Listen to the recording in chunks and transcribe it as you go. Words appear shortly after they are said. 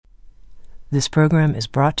This program is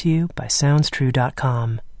brought to you by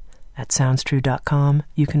SoundsTrue.com. At SoundsTrue.com,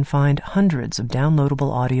 you can find hundreds of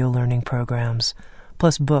downloadable audio learning programs,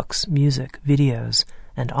 plus books, music, videos,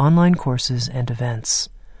 and online courses and events.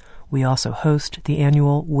 We also host the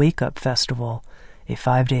annual Wake Up Festival, a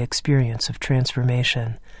 5-day experience of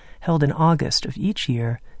transformation, held in August of each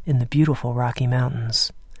year in the beautiful Rocky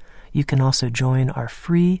Mountains. You can also join our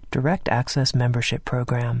free direct access membership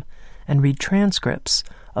program and read transcripts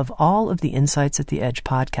of all of the Insights at the Edge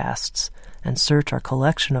podcasts and search our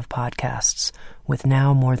collection of podcasts with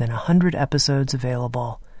now more than 100 episodes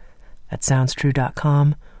available. At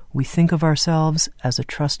SoundsTrue.com, we think of ourselves as a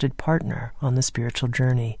trusted partner on the spiritual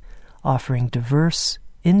journey, offering diverse,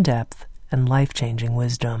 in-depth, and life-changing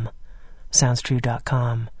wisdom.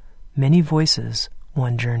 SoundsTrue.com. Many voices,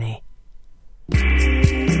 one journey.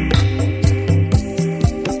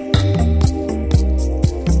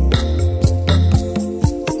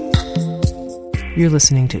 You're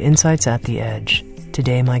listening to Insights at the Edge.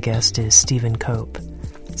 Today my guest is Stephen Cope.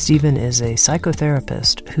 Stephen is a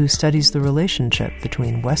psychotherapist who studies the relationship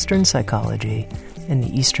between Western psychology and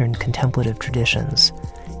the Eastern contemplative traditions.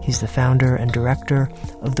 He's the founder and director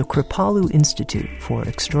of the Kripalu Institute for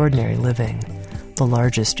Extraordinary Living, the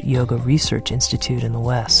largest yoga research institute in the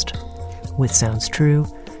West. With Sounds True,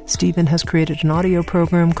 Stephen has created an audio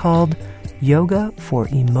program called Yoga for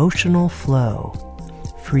Emotional Flow.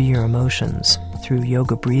 Free your emotions through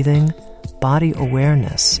yoga breathing, body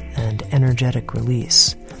awareness, and energetic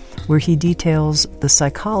release, where he details the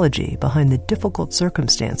psychology behind the difficult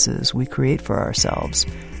circumstances we create for ourselves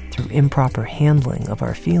through improper handling of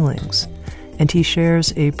our feelings, and he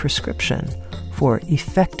shares a prescription for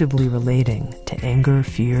effectively relating to anger,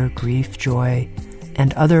 fear, grief, joy,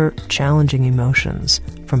 and other challenging emotions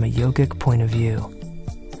from a yogic point of view.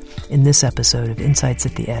 In this episode of Insights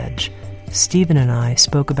at the Edge, Stephen and I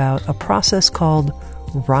spoke about a process called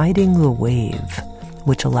riding the wave,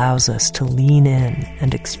 which allows us to lean in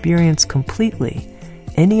and experience completely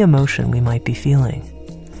any emotion we might be feeling.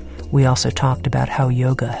 We also talked about how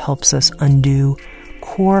yoga helps us undo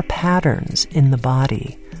core patterns in the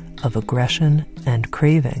body of aggression and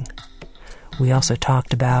craving. We also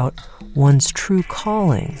talked about one's true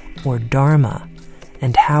calling, or dharma,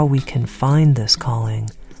 and how we can find this calling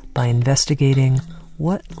by investigating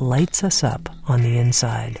what lights us up on the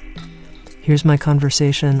inside. Here's my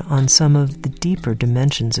conversation on some of the deeper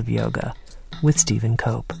dimensions of yoga with Stephen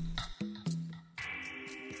Cope.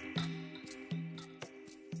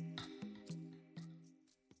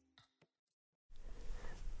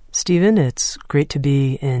 Stephen, it's great to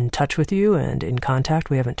be in touch with you and in contact.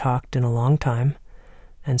 We haven't talked in a long time,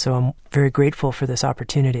 and so I'm very grateful for this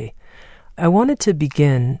opportunity. I wanted to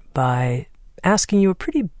begin by asking you a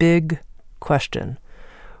pretty big question,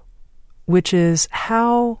 which is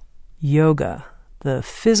how yoga, the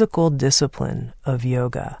physical discipline of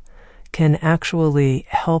yoga, can actually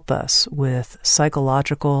help us with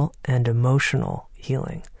psychological and emotional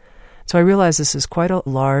healing. So I realize this is quite a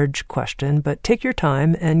large question, but take your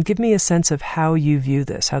time and give me a sense of how you view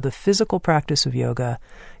this, how the physical practice of yoga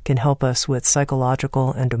can help us with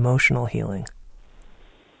psychological and emotional healing.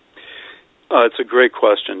 It's a great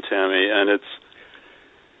question, Tami, and it's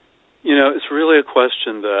really a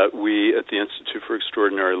question that we at the Institute for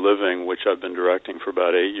Extraordinary Living, which I've been directing for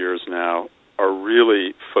about 8 years now, are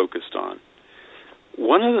really focused on.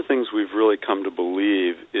 One of the things we've really come to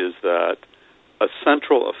believe is that a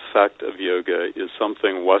central effect of yoga is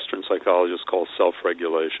something Western psychologists call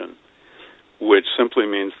self-regulation, which simply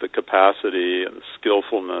means the capacity and the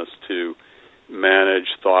skillfulness to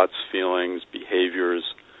manage thoughts, feelings, behaviors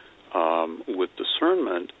with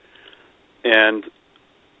discernment. And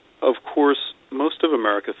of course, most of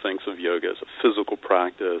America thinks of yoga as a physical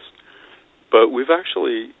practice, but we've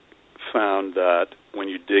actually found that when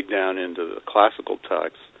you dig down into the classical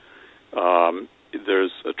texts,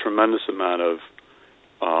 there's a tremendous amount of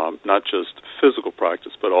not just physical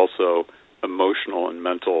practice, but also emotional and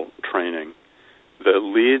mental training that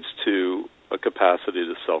leads to a capacity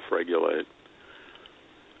to self-regulate.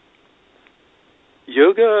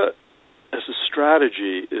 Yoga as a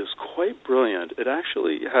strategy is quite brilliant. It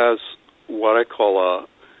actually has what I call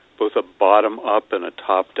both a bottom-up and a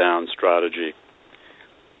top-down strategy.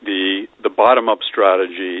 The bottom-up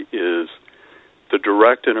strategy is the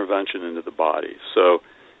direct intervention into the body. So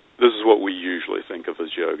this is what we usually think of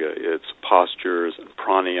as yoga. It's postures and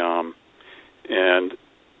pranayama. And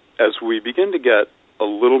as we begin to get a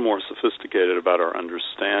little more sophisticated about our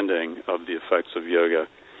understanding of the effects of yoga,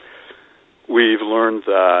 we've learned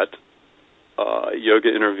that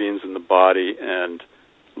yoga intervenes in the body and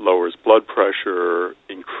lowers blood pressure,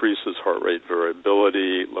 increases heart rate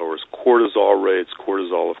variability, lowers cortisol rates,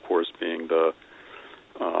 cortisol, of course, being the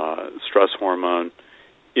stress hormone,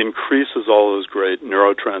 increases all those great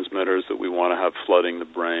neurotransmitters that we want to have flooding the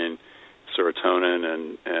brain,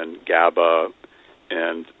 serotonin and GABA,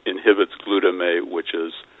 and inhibits glutamate, which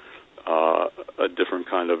is a different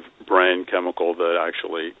kind of brain chemical that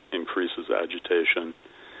actually increases agitation.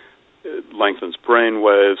 It lengthens brain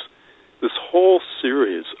waves. This whole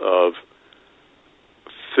series of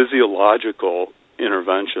physiological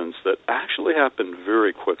interventions that actually happen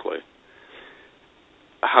very quickly.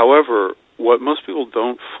 However, what most people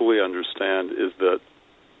don't fully understand is that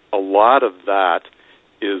a lot of that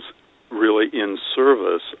is really in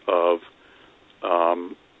service of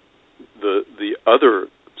the other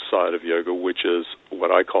side of yoga, which is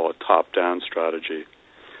what I call a top-down strategy.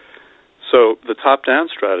 So the top-down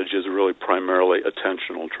strategy is really primarily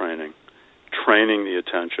attentional training, training the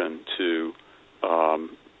attention to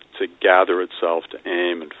gather itself, to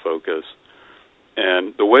aim and focus.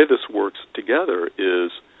 And the way this works together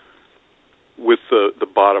is with the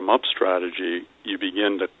bottom-up strategy, you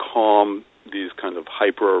begin to calm these kind of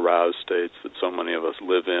hyper-aroused states that so many of us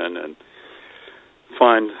live in and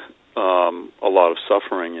find a lot of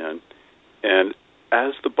suffering in. And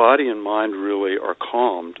as the body and mind really are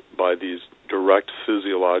calmed by these direct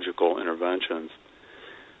physiological interventions,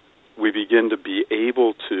 we begin to be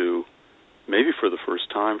able to, maybe for the first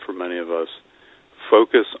time for many of us,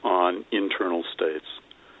 focus on internal states.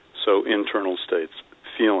 So internal states,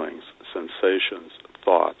 feelings, sensations,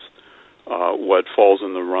 thoughts, what falls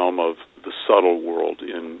in the realm of the subtle world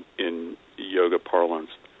in yoga parlance.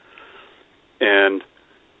 And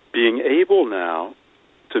being able now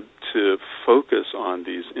to focus on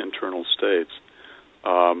these internal states,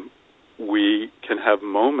 we can have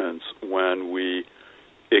moments when we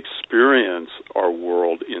experience our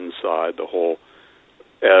world inside, the whole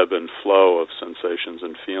ebb and flow of sensations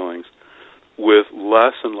and feelings, with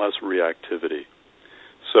less and less reactivity.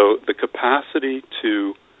 So the capacity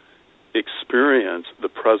to experience the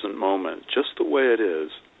present moment just the way it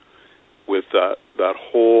is, with that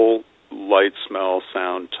whole light, smell,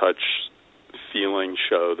 sound, touch, feeling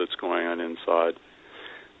show that's going on inside,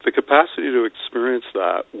 the capacity to experience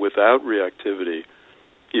that without reactivity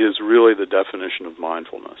is really the definition of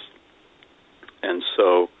mindfulness. And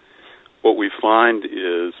so what we find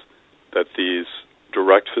is that these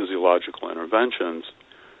direct physiological interventions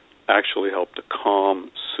actually help to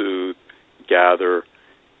calm, soothe, gather,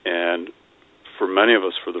 and for many of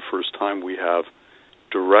us, for the first time, we have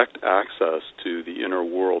direct access to the inner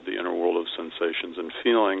world of sensations and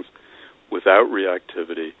feelings without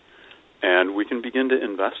reactivity, and we can begin to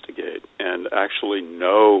investigate and actually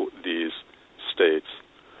know these states.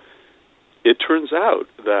 It turns out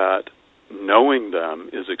that knowing them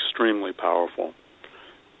is extremely powerful.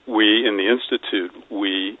 We, in the Institute,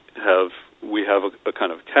 we have a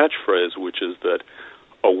kind of catchphrase, which is that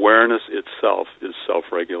awareness itself is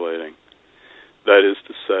self-regulating. That is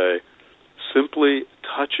to say, simply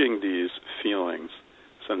touching these feelings,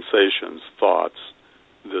 sensations, thoughts,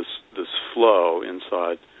 this flow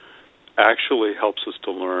inside, actually helps us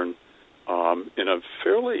to learn in a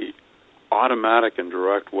fairly automatic and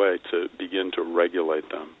direct way to begin to regulate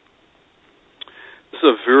them. This is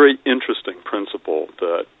a very interesting principle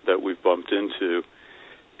that we've bumped into.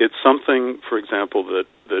 It's something, for example,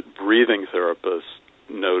 that breathing therapists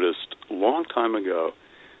noticed a long time ago,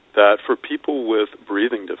 that for people with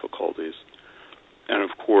breathing difficulties, and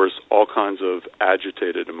of course all kinds of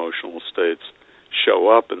agitated emotional states show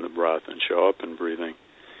up in the breath and show up in breathing,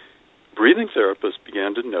 breathing therapists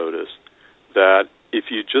began to notice that if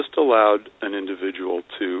you just allowed an individual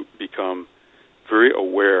to become very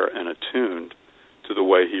aware and attuned to the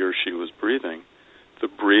way he or she was breathing, the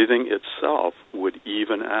breathing itself would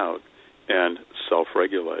even out and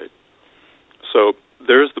self-regulate. So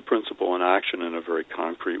there's the principle in action in a very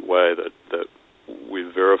concrete way that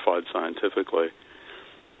we've verified scientifically.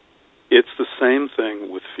 It's the same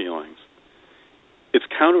thing with feelings. It's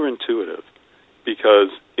counterintuitive because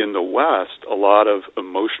in the West, a lot of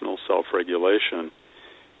emotional self-regulation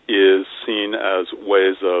is seen as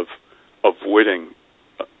ways of avoiding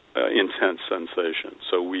intense sensation.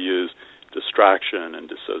 So we use distraction and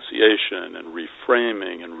dissociation and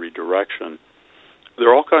reframing and redirection. There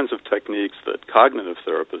are all kinds of techniques that cognitive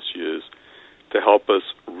therapists use to help us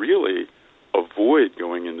really avoid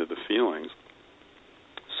going into the feelings.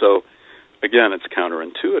 So, again, it's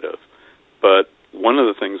counterintuitive. But one of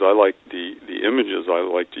the things I like, the images I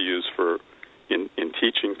like to use for in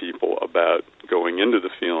teaching people about going into the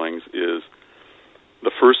feelings is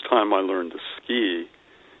the first time I learned to ski,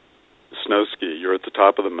 snow ski. You're at the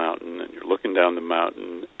top of the mountain, and you're looking down the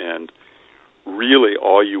mountain, and really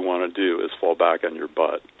all you want to do is fall back on your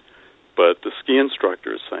butt. But the ski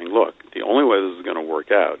instructor is saying, look, the only way this is going to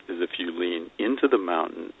work out is if you lean into the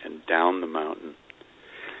mountain and down the mountain.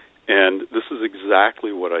 And this is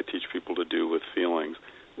exactly what I teach people to do with feelings.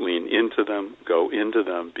 Lean into them, go into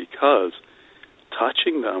them, because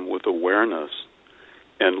touching them with awareness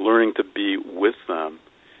and learning to be with them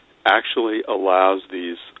actually allows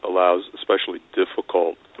especially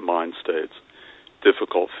difficult mind states,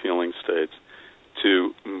 difficult feeling states,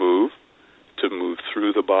 to move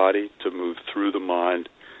through the body, to move through the mind.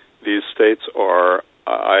 These states are,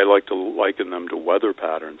 I like to liken them to weather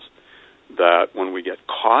patterns that when we get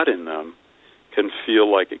caught in them can feel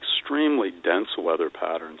like extremely dense weather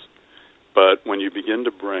patterns. But when you begin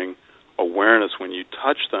to bring awareness, when you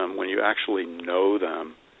touch them, when you actually know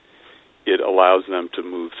them, it allows them to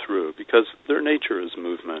move through, because their nature is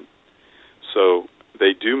movement. So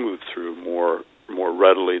they do move through more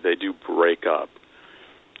readily. They do break up.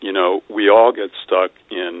 You know, we all get stuck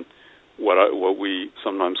in what we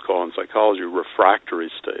sometimes call in psychology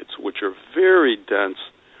refractory states, which are very dense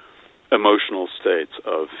emotional states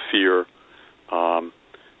of fear.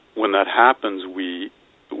 When that happens, we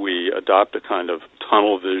adopt a kind of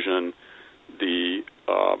tunnel vision. The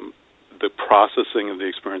processing of the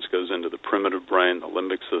experience goes into the primitive brain, the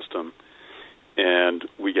limbic system, and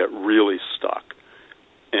we get really stuck.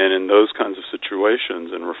 And in those kinds of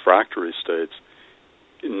situations, in refractory states,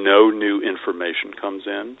 no new information comes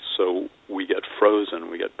in, so we get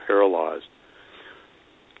frozen, we get paralyzed.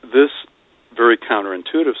 This very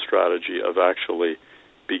counterintuitive strategy of actually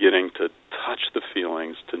beginning to touch the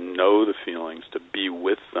feelings, to know the feelings, to be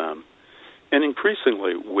with them, and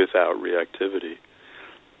increasingly without reactivity,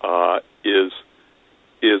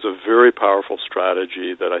 is a very powerful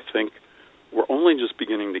strategy that I think we're only just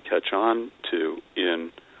beginning to catch on to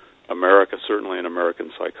in America, certainly in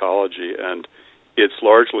American psychology, and it's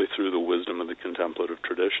largely through the wisdom of the contemplative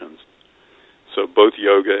traditions. So both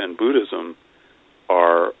yoga and Buddhism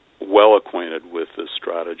are well acquainted with this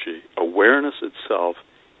strategy. Awareness itself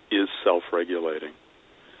is self-regulating.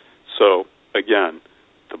 So, again,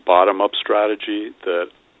 the bottom-up strategy that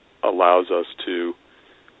allows us to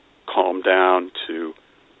calm down, to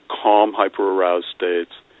calm hyper-aroused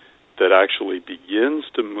states, that actually begins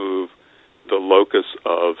to move the locus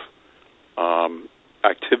of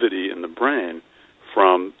activity in the brain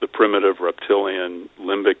from the primitive reptilian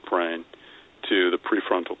limbic brain to the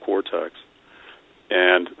prefrontal cortex.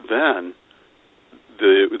 And then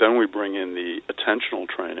we bring in the attentional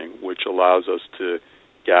training, which allows us to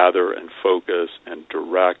gather and focus and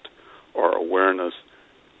direct our awareness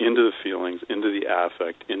into the feelings, into the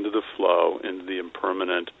affect, into the flow, into the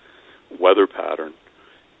impermanent weather pattern.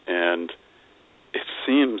 And it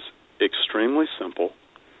seems extremely simple,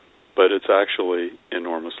 but it's actually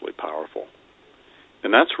enormously powerful.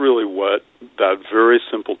 And that's really what that very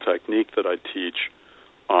simple technique that I teach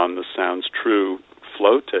on the Sounds True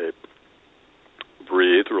flow tape,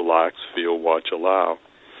 breathe, relax, feel, watch, allow,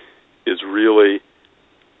 it really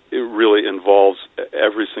involves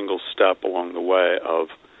every single step along the way of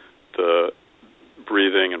the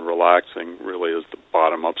breathing and relaxing really is the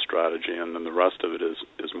bottom-up strategy, and then the rest of it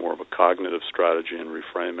is more of a cognitive strategy and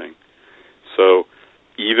reframing. So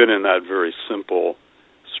even in that very simple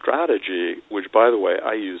strategy, which, by the way,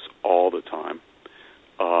 I use all the time,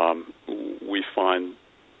 we find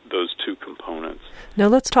those two components. Now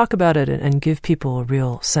let's talk about it and give people a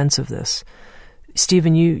real sense of this.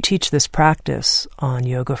 Stephen, you teach this practice on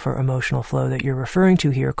Yoga for Emotional Flow that you're referring to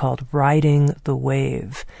here called riding the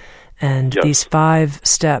wave. And yes. These 5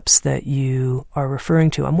 steps that you are referring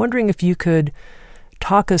to, I'm wondering if you could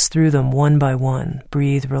talk us through them one by one.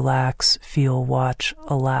 Breathe, relax, feel, watch,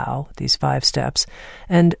 allow, these 5 steps,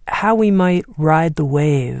 and how we might ride the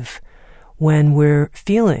wave when we're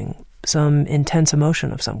feeling some intense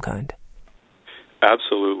emotion of some kind.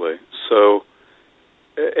 Absolutely. So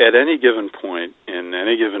at any given point in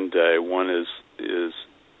any given day, one is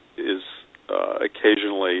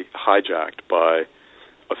occasionally hijacked by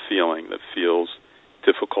a feeling that feels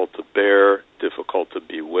difficult to bear, difficult to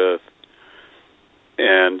be with.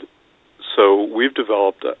 And so we've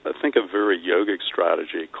developed, I think, a very yogic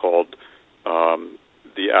strategy called,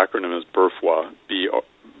 the acronym is BRFWA,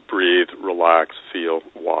 breathe, relax, feel,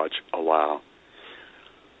 watch, allow.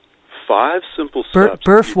 5 simple steps.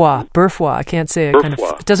 BRFWA. I can't say it.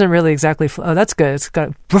 BRFWA. It doesn't really exactly flow. Oh, that's good. It's got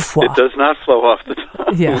BRFWA. It does not flow off the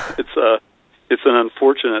tongue. Yeah. It's an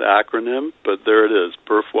unfortunate acronym, but there it is,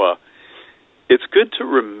 BRFWA. It's good to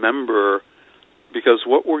remember, because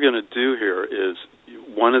what we're going to do here is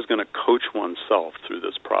one is going to coach oneself through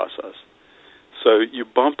this process. So you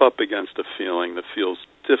bump up against a feeling that feels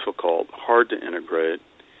difficult, hard to integrate,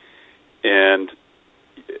 and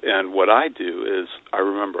what I do is I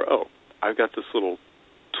remember, I've got this little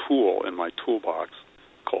tool in my toolbox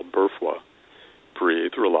called Burfla.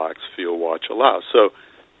 Breathe, relax, feel, watch, allow. So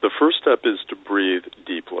the first step is to breathe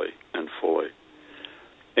deeply and fully.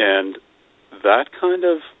 And that kind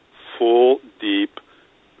of full, deep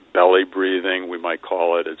belly breathing, we might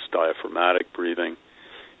call it, it's diaphragmatic breathing,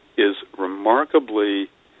 is remarkably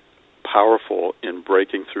powerful in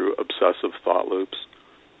breaking through obsessive thought loops,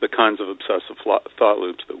 the kinds of obsessive thought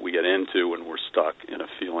loops that we get into when we're stuck in a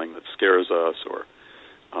feeling that scares us or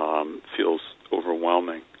feels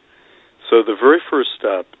overwhelming. So the very first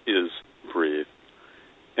step is breathe,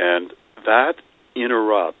 and that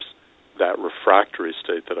interrupts that refractory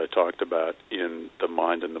state that I talked about in the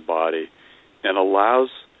mind and the body and allows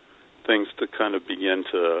things to kind of begin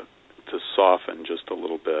to soften just a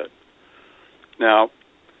little bit. Now,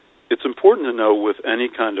 it's important to know with any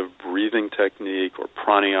kind of breathing technique or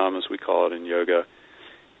pranayama, as we call it in yoga,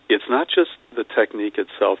 it's not just the technique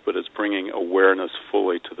itself, but it's bringing awareness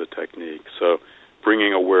fully to the technique. So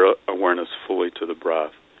bringing awareness fully to the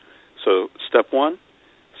breath. So step one,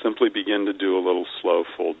 simply begin to do a little slow,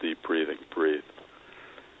 full, deep breathing. Breathe.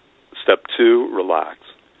 Step two, relax.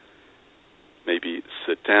 Maybe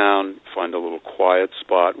sit down, find a little quiet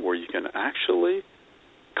spot where you can actually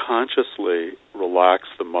consciously relax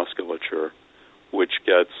the musculature, which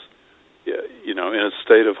gets, in a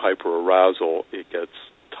state of hyperarousal, it gets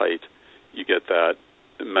tight. You get that,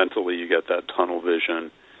 mentally you get that tunnel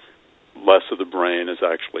vision. Less of the brain is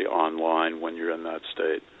actually online when you're in that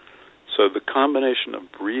state. So the combination of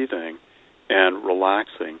breathing and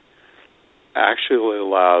relaxing actually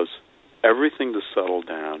allows everything to settle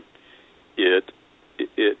down. It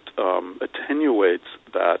attenuates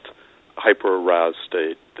that hyper-aroused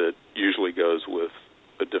state that usually goes with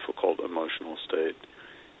a difficult emotional state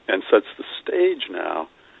and sets the stage now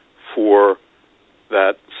for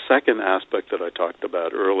that second aspect that I talked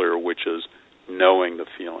about earlier, which is knowing the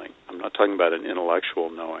feeling. I'm not talking about an intellectual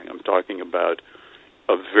knowing. I'm talking about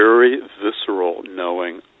a very visceral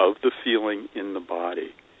knowing of the feeling in the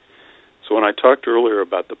body. So when I talked earlier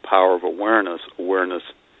about the power of awareness, awareness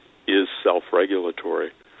is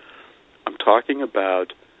self-regulatory. I'm talking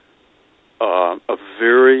about a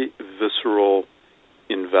very visceral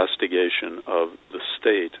investigation of the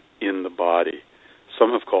state in the body.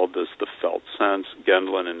 Some have called this the felt sense.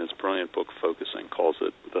 Gendlin, in his brilliant book, Focusing, calls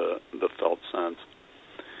it the felt sense.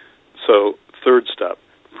 So, third step,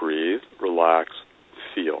 breathe, relax,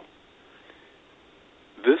 feel.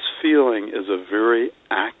 This feeling is a very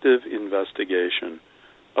active investigation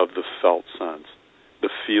of the felt sense, the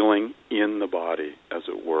feeling in the body, as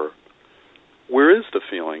it were. Where is the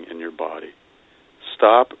feeling in your body?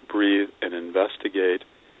 Stop, breathe, and investigate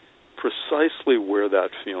precisely where that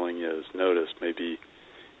feeling is. Notice maybe,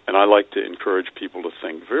 and I like to encourage people to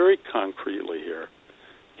think very concretely here.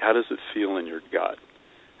 How does it feel in your gut?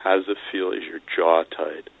 How does it feel? Is your jaw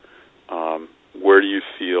tight? Where do you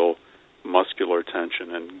feel muscular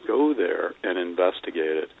tension? And go there and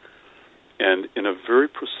investigate it. And in a very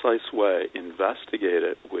precise way, investigate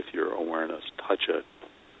it with your awareness. Touch it.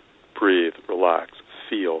 Breathe, relax,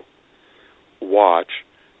 feel. Watch.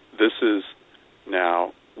 This is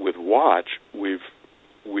now, with watch, we're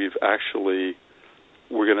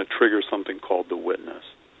going to trigger something called the witness.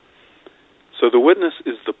 So the witness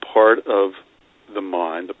is the part of the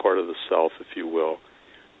mind, the part of the self, if you will,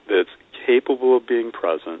 that's capable of being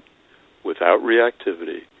present without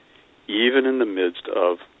reactivity, even in the midst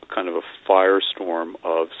of kind of a firestorm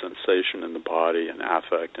of sensation in the body and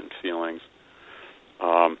affect and feelings.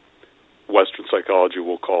 Western psychology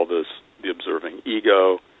will call this the observing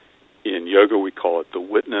ego. In yoga, we call it the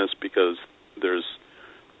witness because there's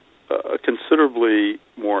a considerably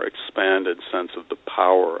more expanded sense of the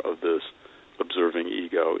power of this observing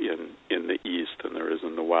ego in the East than there is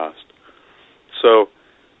in the West. So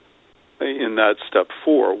in that step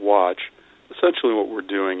 4, watch, essentially what we're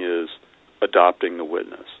doing is adopting the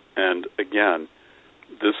witness. And again,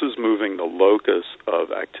 this is moving the locus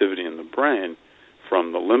of activity in the brain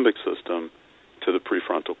from the limbic system to the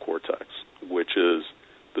prefrontal cortex, which is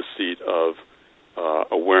the seat of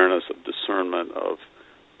awareness, of discernment, of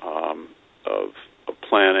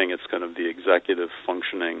planning. It's kind of the executive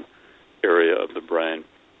functioning area of the brain.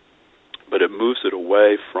 But it moves it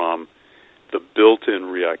away from the built-in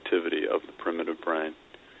reactivity of the primitive brain.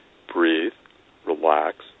 Breathe,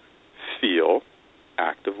 relax, feel,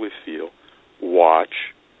 actively feel,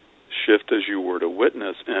 watch, shift as you were to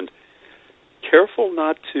witness, and careful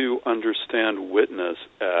not to understand witness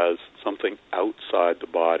as something outside the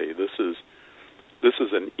body. This is this is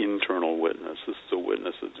an internal witness. This is a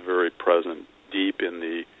witness that's very present, deep in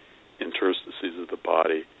the interstices of the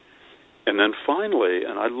body. And then finally,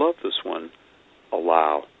 and I love this one,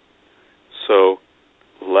 allow. So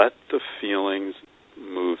let the feelings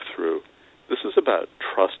move through. This is about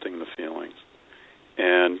trusting the feelings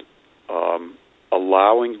and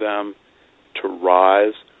allowing them to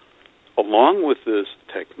rise. Along with this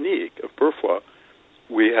technique of Burfois,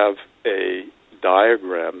 we have a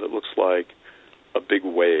diagram that looks like a big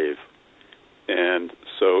wave. And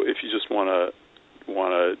so if you just want to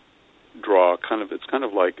draw it's kind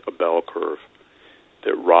of like a bell curve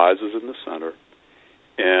that rises in the center.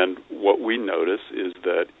 And what we notice is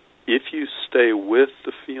that if you stay with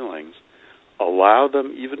the feelings, allow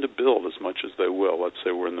them even to build as much as they will. Let's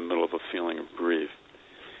say we're in the middle of a feeling of grief.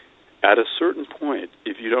 At a certain point,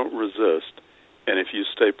 if you don't resist, and if you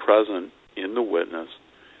stay present in the witness,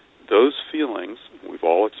 those feelings, we've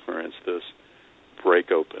all experienced this,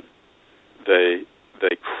 break open. They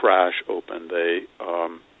crash open.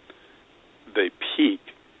 They peak,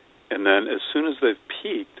 and then as soon as they've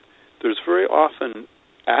peaked, there's very often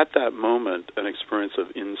at that moment an experience of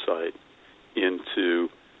insight into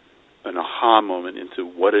an aha moment into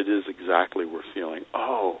what it is exactly we're feeling.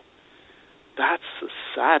 Oh, that's the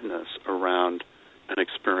sadness around an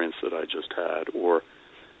experience that I just had, or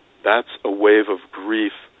that's a wave of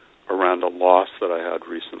grief around a loss that I had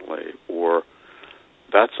recently, or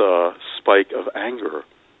that's a spike of anger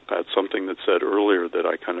at something that said earlier that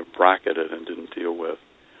I kind of bracketed and didn't deal with.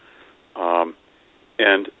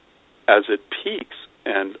 And as it peaks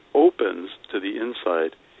and opens to the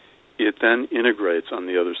inside, it then integrates on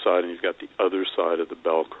the other side, and you've got the other side of the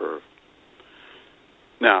bell curve.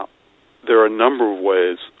 Now, there are a number of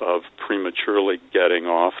ways of prematurely getting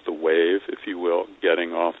off the wave, if you will,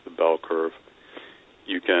 getting off the bell curve.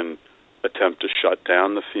 You can attempt to shut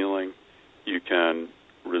down the feeling. You can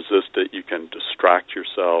resist it. You can distract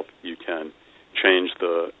yourself. You can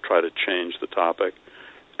try to change the topic.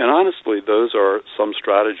 And honestly, those are some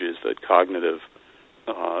strategies that cognitive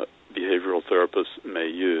behavioral therapists may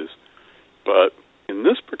use. But in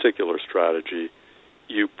this particular strategy,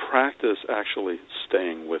 you practice actually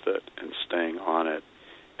staying with it and staying on it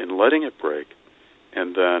and letting it break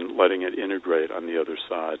and then letting it integrate on the other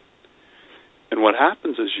side. And what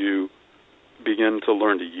happens as you begin to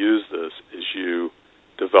learn to use this is you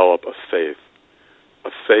develop a faith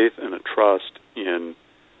and a trust in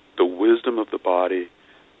the wisdom of the body,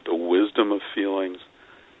 the wisdom of feelings,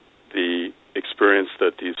 the experience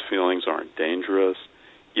that these feelings aren't dangerous.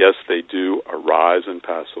 Yes, they do arise and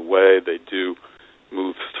pass away. They do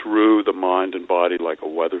move through the mind and body like a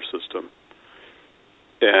weather system.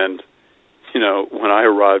 And, when I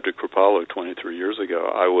arrived at Kripalu 23 years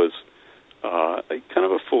ago, I was kind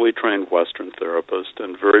of a fully trained Western therapist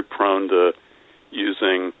and very prone to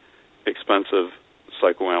using expensive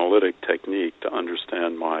psychoanalytic technique to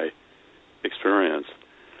understand my experience.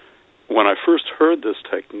 When I first heard this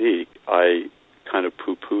technique, I kind of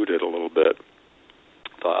poo-pooed it a little bit.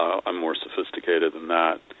 Thought, I'm more sophisticated than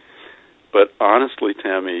that. But honestly,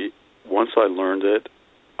 Tami, once I learned it,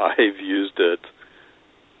 I've used it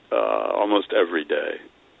almost every day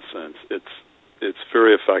since. It's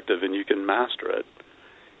very effective, and you can master it.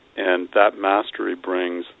 And that mastery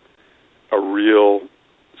brings a real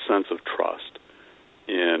sense of trust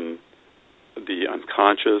in the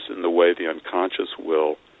unconscious, in the way the unconscious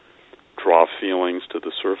will draw feelings to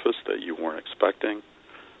the surface that you weren't expecting,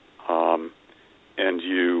 and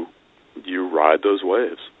you ride those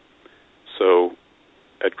waves. So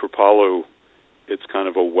at Kripalu, it's kind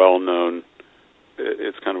of a well-known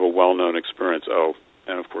experience. Oh,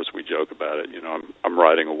 and of course we joke about it. I'm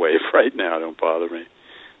riding a wave right now. Don't bother me.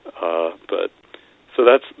 But so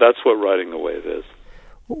that's what riding the wave is.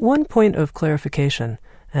 One point of clarification,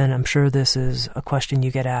 and I'm sure this is a question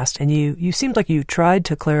you get asked, and you seemed like you tried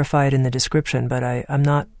to clarify it in the description, but I'm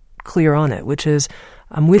not clear on it, which is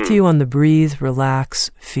I'm with you on the breathe,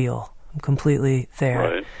 relax, feel. I'm completely there.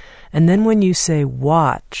 Right. And then when you say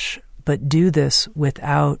watch, but do this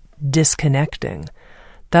without disconnecting,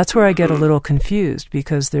 that's where I get a little confused,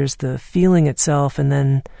 because there's the feeling itself and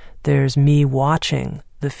then there's me watching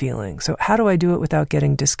the feeling. So how do I do it without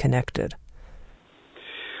getting disconnected?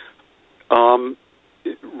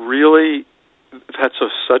 Really, that's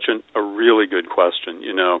such a really good question.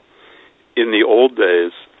 In the old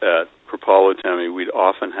days at Kripalu, Tami, we'd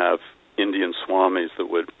often have Indian swamis that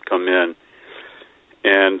would come in,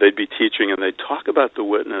 and they'd be teaching, and they'd talk about the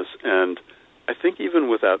witness, and I think even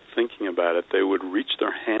without thinking about it, they would reach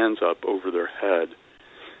their hands up over their head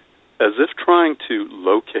as if trying to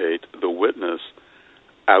locate the witness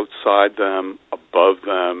outside them, above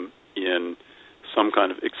them, in some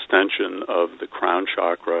kind of extension of the crown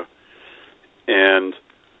chakra. And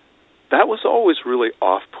that was always really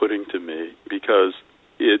off-putting to me because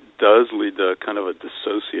it does lead to kind of a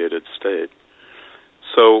dissociated state.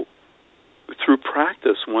 So through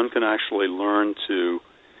practice, one can actually learn to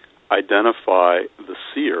identify the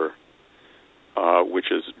seer,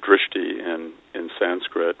 which is drishti in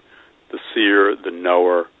Sanskrit, the seer, the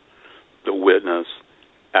knower, the witness,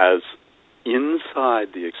 as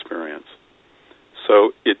inside the experience.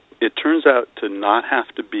 So it turns out to not have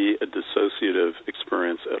to be a dissociative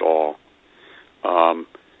experience at all.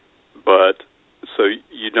 But so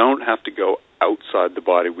you don't have to go outside the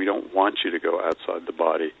body. We don't want you to go outside the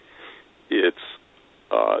body. It's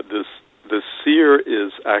this seer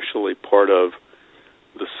is actually part of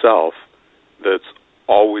the self that's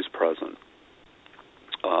always present.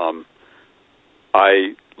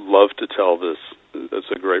 I love to tell this.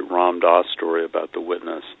 It's a great Ram Dass story about the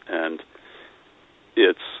witness and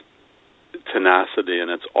its tenacity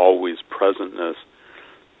and its always presentness.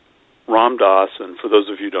 Ram Dass, and for those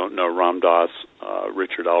of you who don't know, Ram Dass,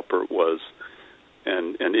 Richard Alpert was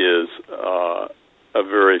and is a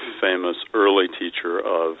very famous early teacher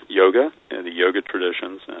of yoga and the yoga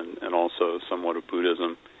traditions and also somewhat of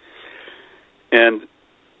Buddhism. And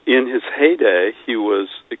in his heyday, he was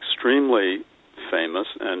extremely famous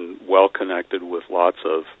and well-connected with lots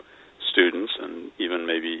of students and even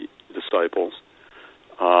maybe disciples.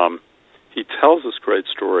 He tells this great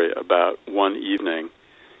story about one evening.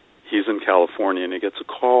 He's in California, and he gets a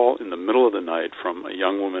call in the middle of the night from a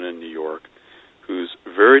young woman in New York who's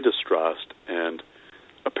very distressed and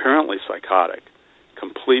apparently psychotic,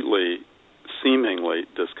 completely, seemingly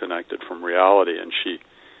disconnected from reality. And she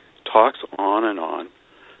talks on,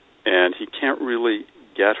 and he can't really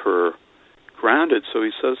get her grounded. So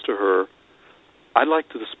he says to her, "I'd like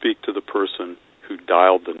to speak to the person who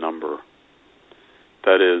dialed the number.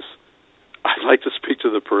 That is, I'd like to speak to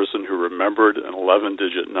the person who remembered an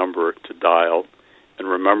 11-digit number to dial and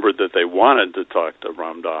remembered that they wanted to talk to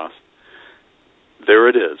Ram Dass." There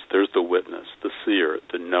it is. There's the witness, the seer,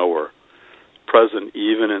 the knower, present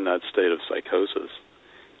even in that state of psychosis.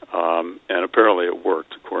 And apparently it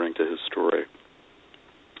worked, according to his story.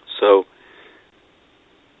 So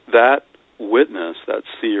that witness, that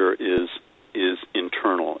seer, is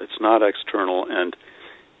internal. It's not external, and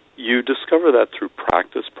you discover that through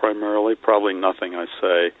practice primarily. Probably nothing I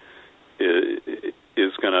say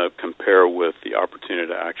is going to compare with the opportunity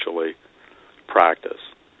to actually practice.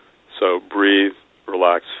 So breathe,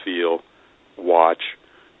 relax, feel, watch.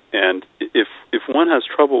 And if one has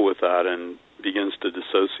trouble with that and begins to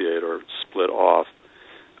dissociate or split off,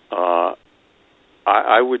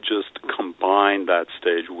 I would just combine that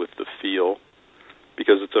stage with the feel,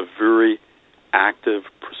 because it's a very active,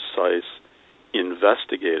 precise,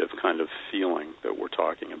 investigative kind of feeling that we're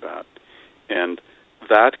talking about. And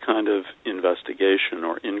that kind of investigation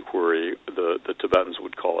or inquiry, the Tibetans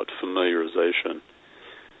would call it familiarization,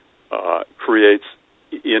 creates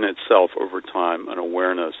in itself over time an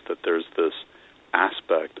awareness that there's this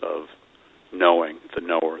aspect of knowing, the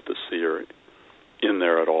knower, the seer, in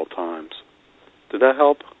there at all times. Did that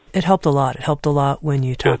help? It helped a lot. It helped a lot when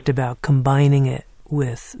you talked about combining it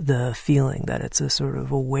with the feeling, that it's a sort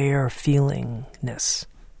of aware feelingness.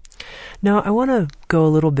 Now, I want to go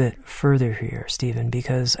a little bit further here, Stephen,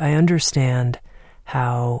 because I understand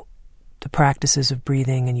how the practices of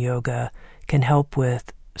breathing and yoga can help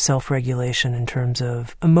with self-regulation in terms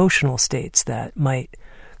of emotional states that might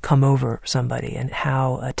come over somebody, and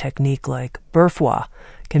how a technique like Burfwa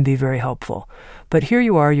can be very helpful. But here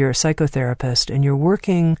you are, you're a psychotherapist, and you're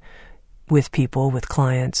working with people, with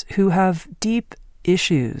clients who have deep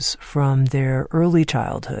issues from their early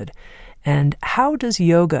childhood. And how does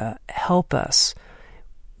yoga help us,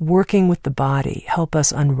 working with the body, help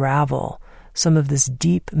us unravel some of this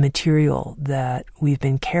deep material that we've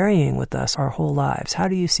been carrying with us our whole lives? How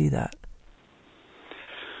do you see that?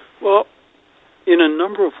 Well, in a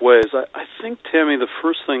number of ways. I think, Tami, the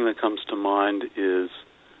first thing that comes to mind is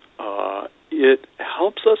it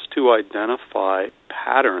helps us to identify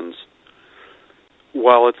patterns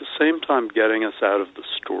while at the same time getting us out of the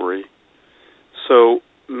story. So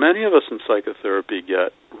many of us in psychotherapy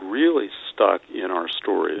get really stuck in our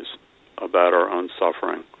stories about our own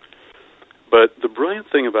suffering. But the brilliant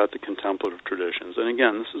thing about the contemplative traditions, and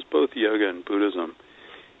again, this is both yoga and Buddhism,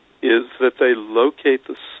 is that they locate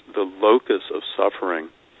the locus of suffering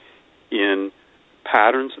in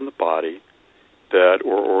patterns in the body that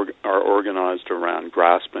are organized around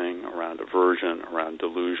grasping, around aversion, around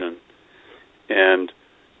delusion. And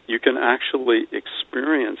you can actually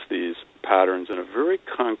experience these patterns in a very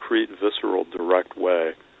concrete, visceral, direct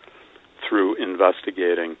way through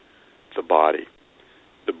investigating the body.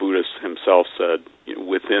 The Buddhist himself said,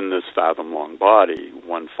 within this fathom-long body,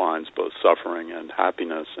 one finds both suffering and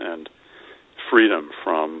happiness and freedom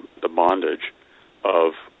from the bondage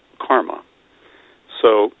of karma.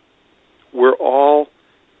 So we're all,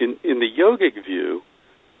 in the yogic view,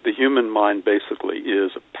 the human mind basically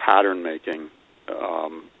is a pattern-making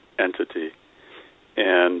entity.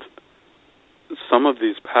 And some of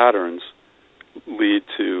these patterns lead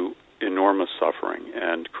to enormous suffering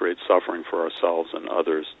and create suffering for ourselves and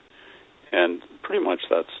others. And pretty much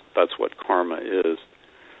that's what karma is.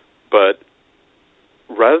 But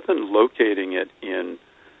rather than locating it in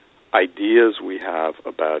ideas we have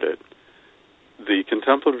about it, the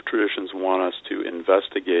contemplative traditions want us to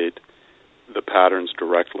investigate the patterns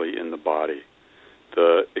directly in the body,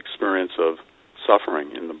 the experience of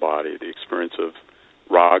suffering in the body, the experience of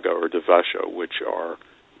raga or devesha, which are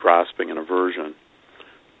grasping and aversion,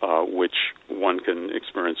 which one can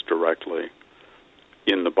experience directly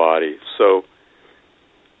in the body. So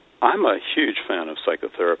I'm a huge fan of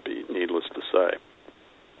psychotherapy, needless to say.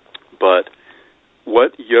 But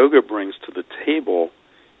what yoga brings to the table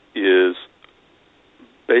is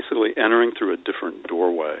basically entering through a different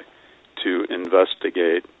doorway to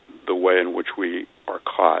investigate the way in which we are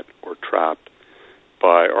caught or trapped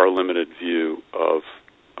by our limited view of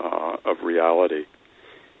reality.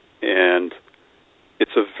 And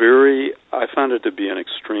I found it to be an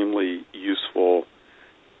extremely useful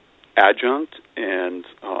adjunct and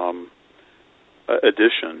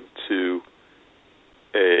addition to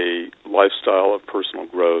a lifestyle of personal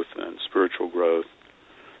growth and spiritual growth.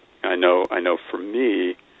 I know for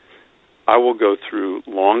me, I will go through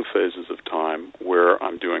long phases of time where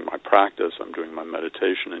I'm doing my practice, I'm doing my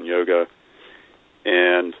meditation and yoga,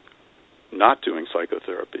 and not doing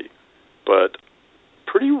psychotherapy. But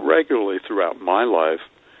pretty regularly throughout my life,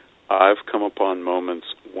 I've come upon moments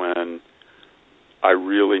when I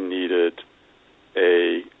really needed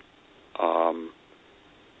a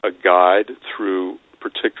guide through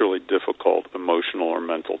particularly difficult emotional or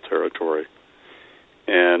mental territory.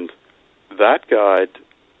 And that guide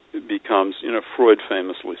becomes, Freud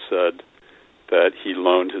famously said that he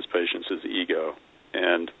loaned his patients his ego.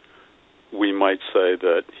 And we might say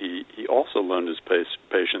that he also loaned his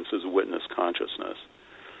patients his witness consciousness.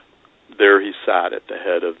 There he sat at the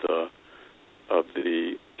head of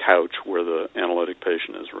the couch where the analytic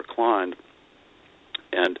patient is reclined.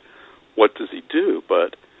 And what does he do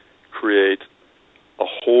but create a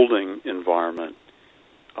holding environment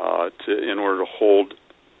in order to hold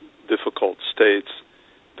difficult states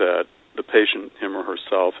that the patient, him or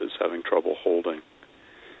herself, is having trouble holding.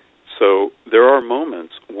 So there are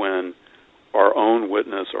moments when our own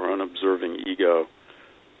witness, our own observing ego,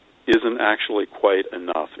 isn't actually quite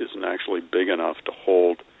enough, isn't actually big enough to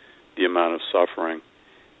hold the amount of suffering.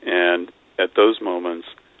 And at those moments,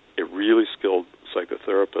 a really skilled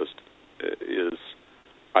psychotherapist is,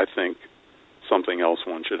 I think, something else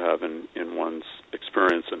one should have in one's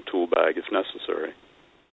experience and tool bag if necessary.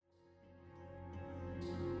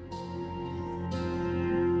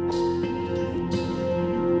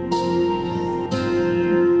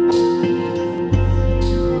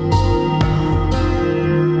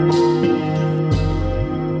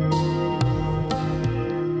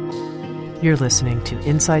 You're listening to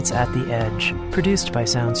Insights at the Edge, produced by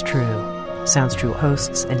Sounds True. Sounds True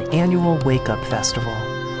hosts an annual Wake Up Festival,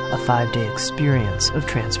 a 5-day experience of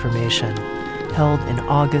transformation, held in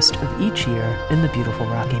August of each year in the beautiful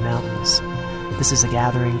Rocky Mountains. This is a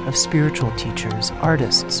gathering of spiritual teachers,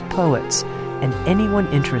 artists, poets, and anyone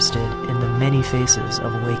interested in the many faces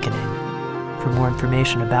of awakening. For more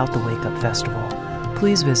information about the Wake Up Festival,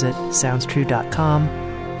 please visit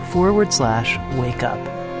soundstrue.com/wake up.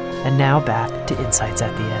 And now back to Insights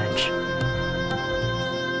at the Edge.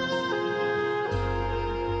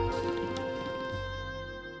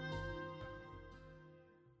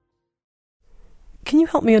 Can you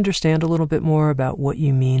help me understand a little bit more about what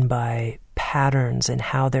you mean by patterns and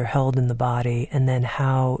how they're held in the body, and then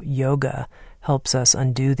how yoga helps us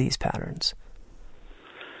undo these patterns?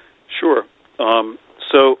 Sure.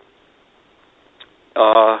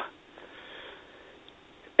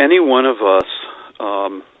 Any one of us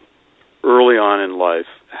early on in life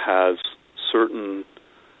has certain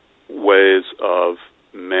ways of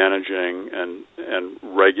managing and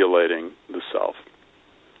regulating the self.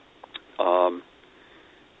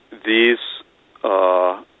 These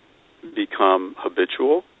become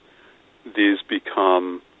habitual. These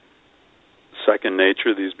become second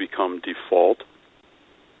nature. These become default.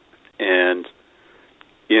 And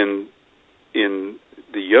in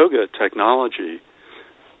the yoga technology,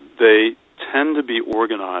 they tend to be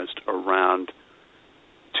organized around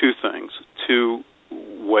two things, two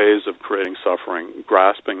ways of creating suffering: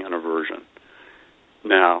 grasping and aversion.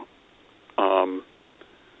 Now,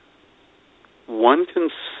 one can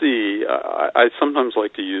see, I sometimes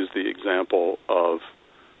like to use the example of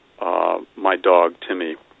my dog,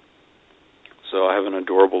 Timmy. So I have an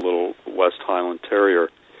adorable little West Highland Terrier.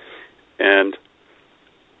 And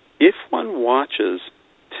if one watches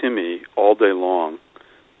Timmy all day long,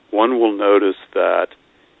 one will notice that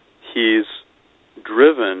he's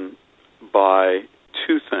driven by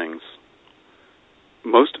two things.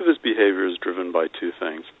 Most of his behavior is driven by two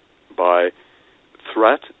things, by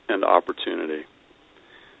threat and opportunity.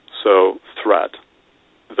 So threat,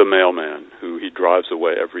 the mailman who he drives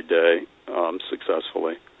away every day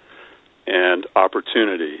successfully, and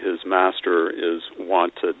opportunity, his master is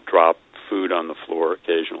wont to drop food on the floor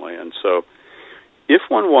occasionally. And so if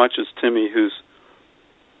one watches Timmy, who's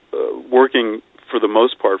working for the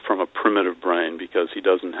most part from a primitive brain because he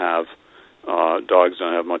doesn't have, dogs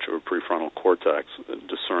don't have much of a prefrontal cortex,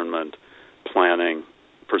 discernment, planning,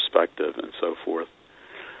 perspective, and so forth.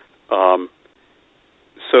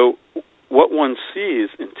 So what one sees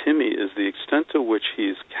in Timmy is the extent to which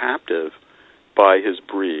he's captive by his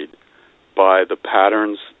breed, by the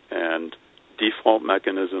patterns and default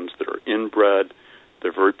mechanisms that are inbred.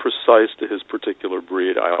 They're very precise to his particular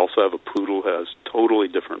breed. I also have a poodle who has totally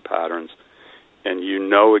different patterns, and you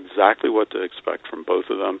know exactly what to expect from both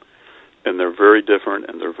of them, and they're very different,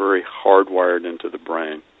 and they're very hardwired into the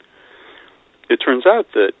brain. It turns out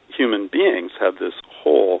that human beings have this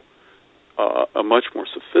whole, a much more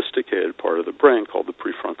sophisticated part of the brain called the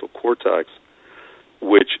prefrontal cortex,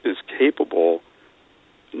 which is capable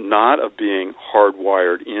not of being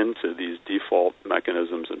hardwired into these default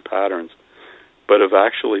mechanisms and patterns, but of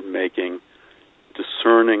actually making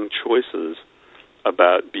discerning choices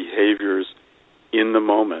about behaviors in the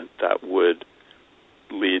moment that would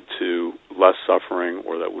lead to less suffering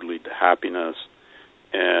or that would lead to happiness,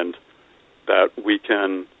 and that we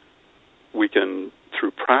can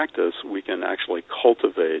through practice, we can actually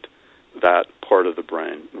cultivate that part of the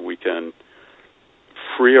brain. We can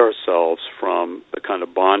free ourselves from the kind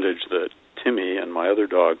of bondage that Timmy and my other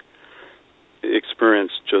dog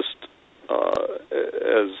experienced just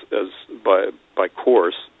as by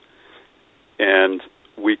course, and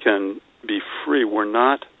we can be free. We're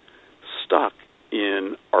not stuck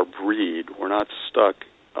in our breed. We're not stuck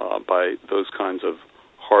by those kinds of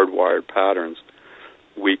hardwired patterns.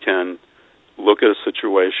 We can look at a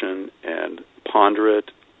situation and ponder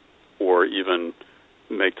it, or even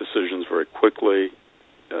make decisions very quickly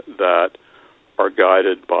that are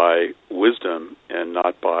guided by wisdom and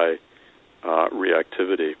not by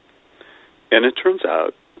reactivity. And it turns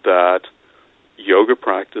out that yoga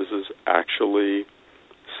practices actually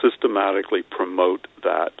systematically promote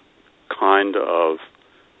that kind of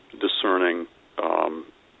discerning,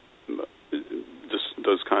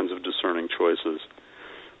 those kinds of discerning choices.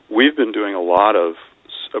 We've been doing a lot of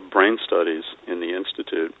brain studies in the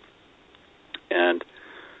Institute, and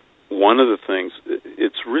one of the things,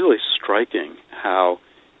 it's really striking how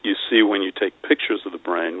you see when you take pictures of the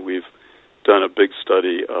brain. We've done a big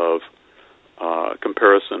study of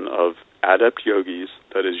comparison of adept yogis,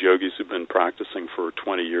 that is, yogis who've been practicing for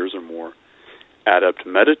 20 years or more, adept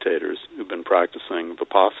meditators who've been practicing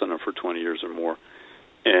Vipassana for 20 years or more,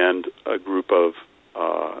 and a group of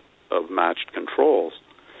matched controls.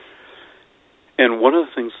 And one of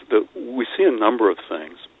the things that we see, a number of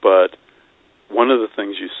things, but one of the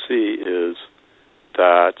things you see is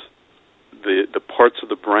that the parts of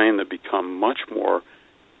the brain that become much more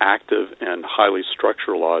active and highly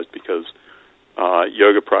structuralized, because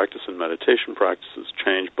yoga practice and meditation practices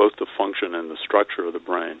change both the function and the structure of the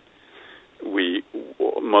brain.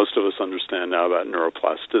 Most of us understand now about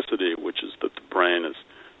neuroplasticity, which is that the brain is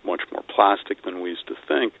much more plastic than we used to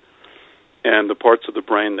think. And the parts of the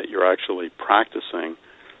brain that you're actually practicing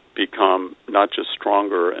become not just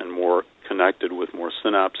stronger and more connected with more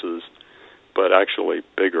synapses, but actually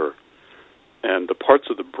bigger. And the parts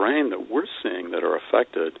of the brain that we're seeing that are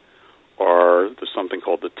affected there's something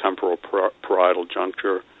called the temporal parietal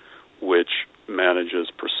juncture, which manages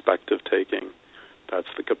perspective taking. That's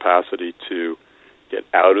the capacity to get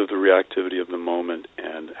out of the reactivity of the moment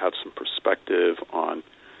and have some perspective on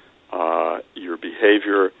your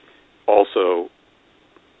behavior. Also,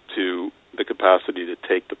 to the capacity to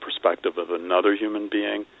take the perspective of another human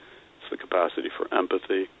being. It's the capacity for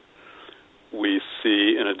empathy. We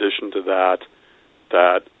see, in addition to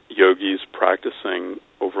that yogis practicing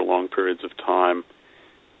over long periods of time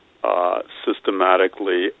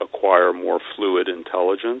systematically acquire more fluid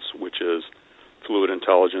intelligence, which is Fluid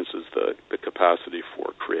intelligence is the capacity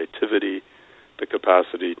for creativity, the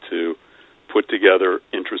capacity to put together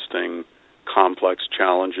interesting, complex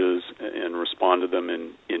challenges and respond to them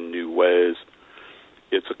in new ways.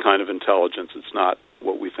 It's a kind of intelligence. It's not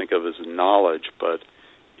what we think of as knowledge, but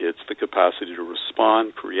it's the capacity to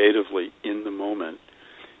respond creatively in the moment.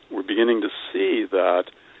 We're beginning to see that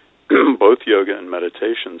both yoga and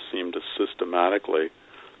meditation seem to systematically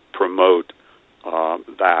promote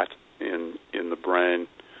that in the brain.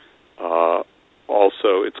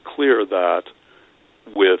 Also, it's clear that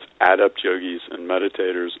with adept yogis and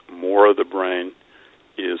meditators, more of the brain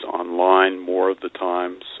is online more of the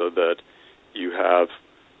time, so that you have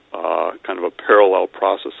kind of a parallel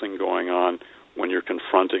processing going on when you're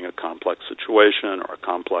confronting a complex situation or a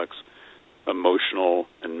complex emotional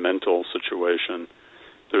and mental situation.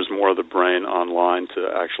 There's more of the brain online to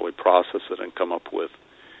actually process it and come up with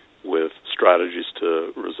strategies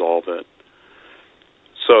to resolve it.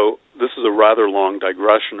 So this is a rather long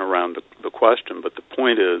digression around the question, but the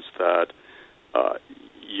point is that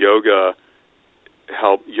yoga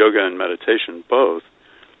and meditation both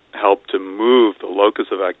help to move the locus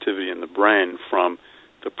of activity in the brain from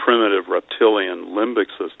the primitive reptilian limbic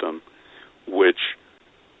system, which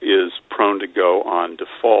is prone to go on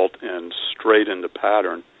default and straight into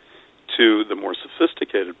pattern, to the more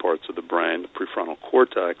sophisticated parts of the brain, the prefrontal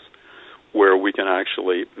cortex, where we can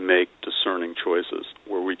actually make discerning choices,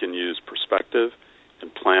 where we can use perspective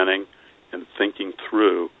and planning and thinking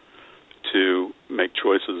through to make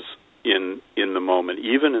choices in the moment,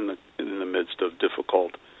 even in the midst of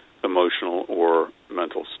difficult emotional or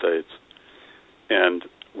mental states. And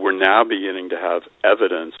we're now beginning to have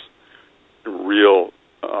evidence, real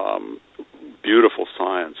beautiful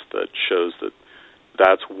science that shows that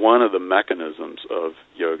that's one of the mechanisms of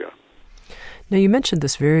yoga. Now, you mentioned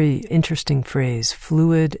this very interesting phrase,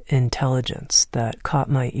 fluid intelligence, that caught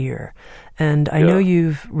my ear. And I know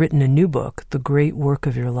you've written a new book, The Great Work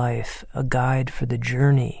of Your Life, a guide for the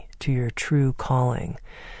journey to your true calling.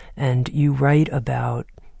 And you write about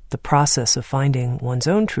the process of finding one's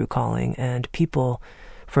own true calling and people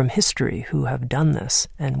from history who have done this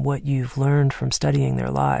and what you've learned from studying their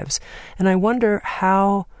lives. And I wonder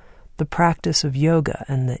how the practice of yoga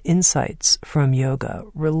and the insights from yoga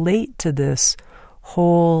relate to this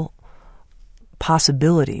whole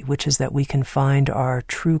possibility, which is that we can find our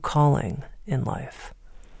true calling in life.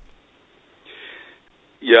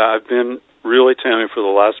 Yeah, I've been really, Tami, for the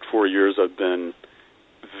last 4 years, I've been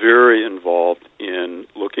very involved in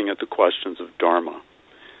looking at the questions of Dharma.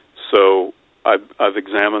 So I've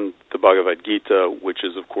examined the Bhagavad Gita, which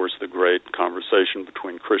is, of course, the great conversation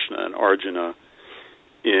between Krishna and Arjuna,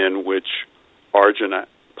 in which Arjuna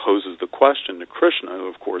poses the question to Krishna, who,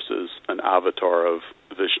 of course, is an avatar of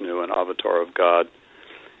Vishnu, an avatar of God.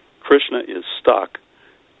 Krishna is stuck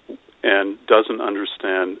and doesn't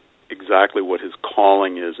understand exactly what his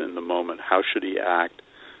calling is in the moment. How should he act?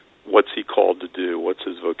 What's he called to do? What's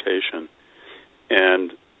his vocation?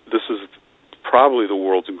 And this is probably the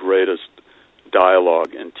world's greatest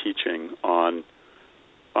dialogue and teaching on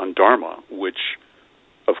Dharma, which,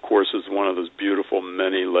 of course, is one of those beautiful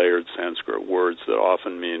many-layered Sanskrit words that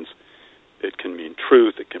often means, it can mean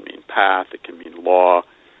truth, it can mean path, it can mean law,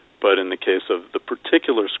 but in the case of the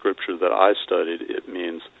particular scripture that I studied, it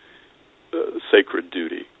means sacred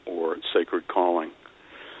duty or sacred calling.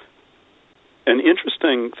 An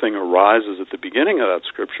interesting thing arises at the beginning of that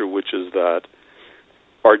scripture, which is that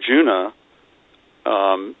Arjuna,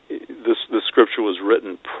 this scripture was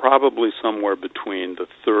written probably somewhere between the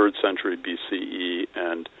 3rd century BCE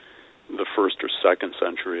and the 1st or 2nd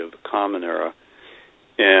century of the Common Era.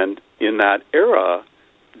 And in that era,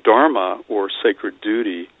 Dharma, or sacred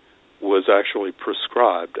duty, was actually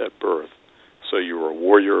prescribed at birth. So you were a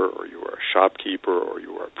warrior, or you were a shopkeeper, or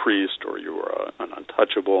you were a priest, or you were an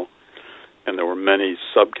untouchable, and there were many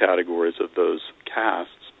subcategories of those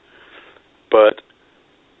castes. But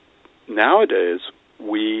nowadays,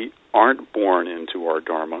 we aren't born into our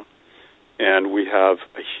Dharma, and we have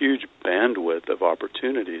a huge bandwidth of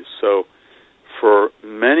opportunities. So for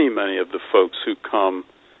many, many of the folks who come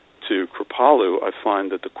to Kripalu, I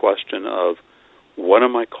find that the question of, what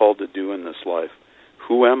am I called to do in this life?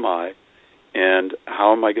 Who am I? And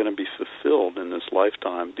how am I going to be fulfilled in this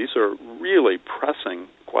lifetime? These are really pressing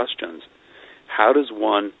questions. How does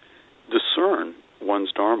one discern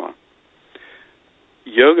one's Dharma?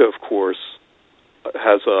 Yoga, of course,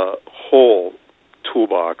 has a whole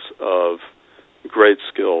toolbox of great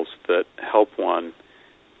skills that help one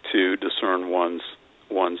to discern one's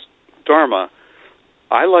Dharma.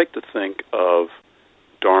 I like to think of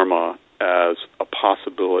Dharma as a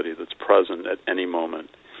possibility that's present at any moment.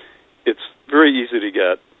 it's very easy to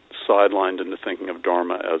get sidelined into thinking of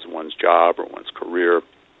Dharma as one's job or one's career,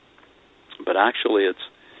 but actually it's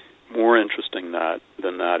more interesting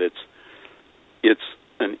than that. It's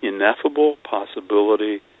an ineffable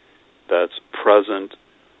possibility that's present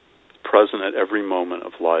at every moment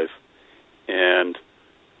of life, and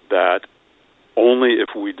that only if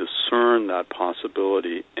we discern that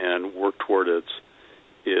possibility and work toward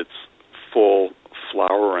its full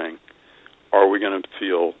flowering are we going to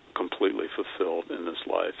feel completely fulfilled in this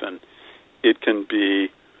life. And it can be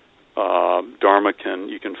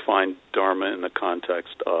you can find Dharma in the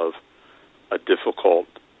context of a difficult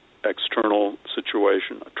external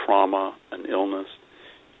situation, a trauma, an illness.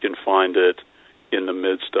 You can find it in the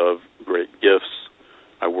midst of great gifts.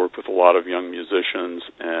 I work with a lot of young musicians,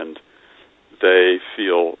 and they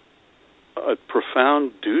feel a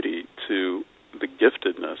profound duty to the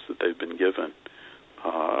giftedness that they've been given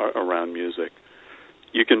around music.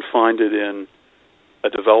 You can find it in a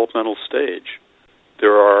developmental stage.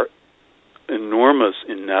 There are enormous,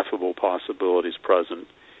 ineffable possibilities present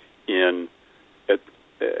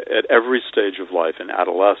at every stage of life, in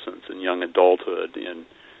adolescence, in young adulthood, in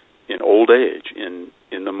old age, in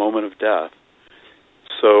the moment of death.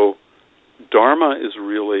 So Dharma is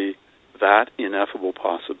really that ineffable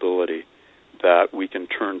possibility that we can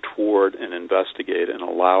turn toward and investigate and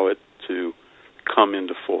allow it to come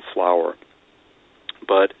into full flower.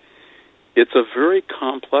 But it's a very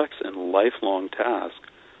complex and lifelong task,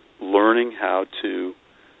 learning how to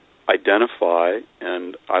identify,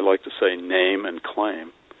 and I like to say name and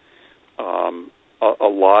claim. A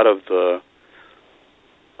lot of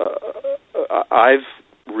I've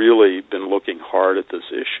really been looking hard at this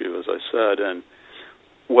issue, as I said, and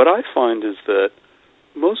what I find is that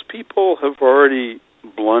most people have already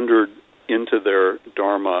blundered into their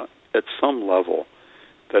Dharma at some level.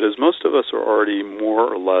 That is, most of us are already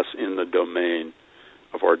more or less in the domain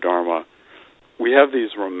of our Dharma. We have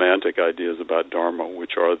these romantic ideas about Dharma,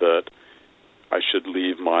 which are that I should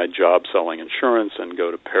leave my job selling insurance and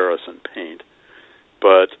go to Paris and paint.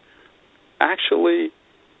 But actually,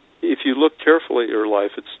 if you look carefully at your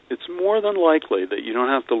life, it's more than likely that you don't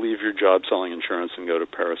have to leave your job selling insurance and go to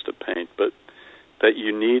Paris to paint, but that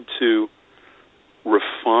you need to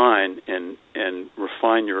refine and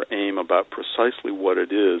refine your aim about precisely what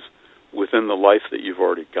it is within the life that you've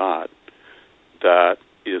already got that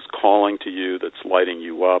is calling to you, that's lighting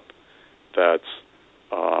you up, that's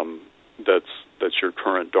your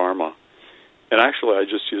current Dharma. And actually, I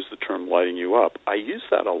just use the term lighting you up. I use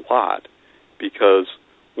that a lot because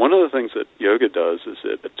one of the things that yoga does is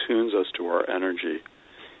it attunes us to our energy.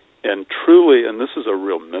 And truly, and this is a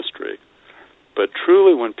real mystery, but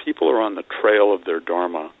truly when people are on the trail of their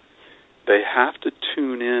Dharma, they have to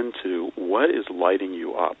tune in to what is lighting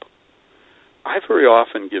you up. I very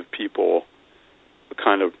often give people a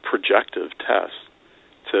kind of projective test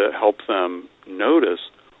to help them notice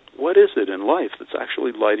what is it in life that's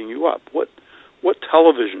actually lighting you up. What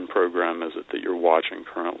television program is it that you're watching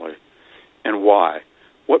currently, and why?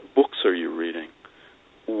 What books are you reading?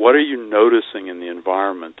 What are you noticing in the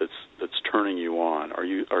environment that's turning you on? Are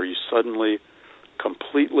you suddenly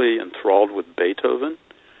completely enthralled with Beethoven?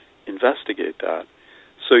 Investigate that.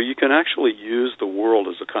 So you can actually use the world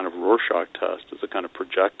as a kind of Rorschach test, as a kind of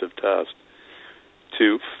projective test,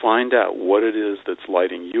 to find out what it is that's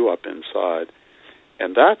lighting you up inside.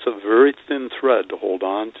 And that's a very thin thread to hold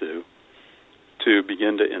on to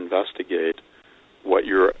begin to investigate what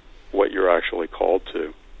you're actually called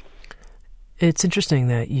to. It's interesting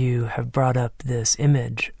that you have brought up this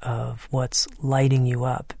image of what's lighting you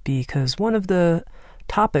up, because one of the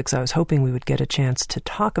topics I was hoping we would get a chance to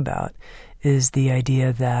talk about is the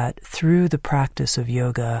idea that through the practice of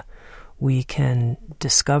yoga, we can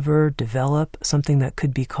discover, develop something that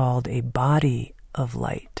could be called a body of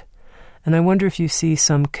light. And I wonder if you see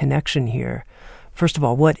some connection here. First of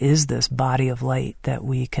all, what is this body of light that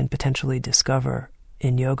we can potentially discover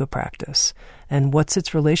in yoga practice? And what's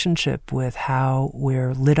its relationship with how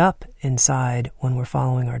we're lit up inside when we're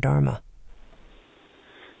following our Dharma?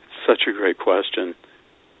 Such a great question.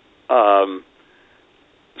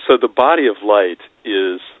 So the body of light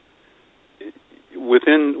is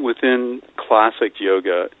within classic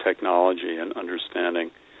yoga technology and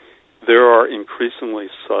understanding. There are increasingly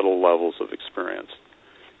subtle levels of experience,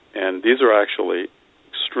 and these are actually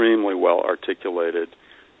extremely well articulated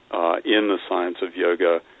in the science of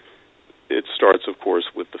yoga. It starts, of course,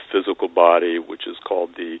 with the physical body, which is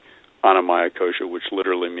called the annamaya kosha, which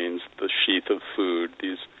literally means the sheath of food.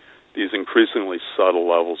 These increasingly subtle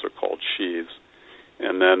levels are called sheaths.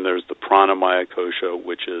 And then there's the pranamaya kosha,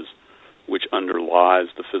 which underlies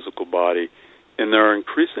the physical body. And there are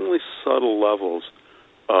increasingly subtle levels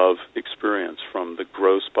of experience, from the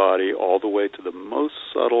gross body all the way to the most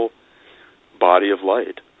subtle body of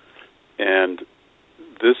light. And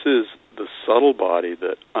this is the subtle body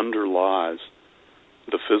that underlies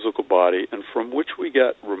the physical body and from which we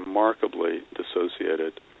get remarkably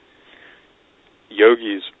dissociated.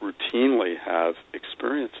 Yogis routinely have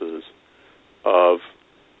experiences of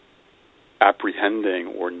apprehending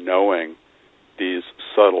or knowing these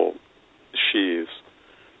subtle sheaths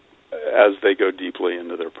as they go deeply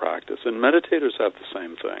into their practice. And meditators have the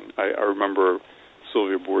same thing. I remember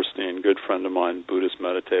Sylvia Boorstein, good friend of mine, Buddhist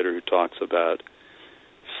meditator, who talks about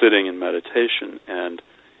sitting in meditation and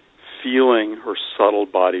feeling her subtle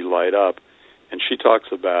body light up. And she talks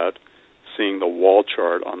about seeing the wall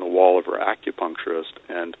chart on the wall of her acupuncturist,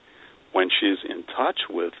 and when she's in touch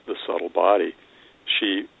with the subtle body,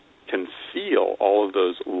 she can feel all of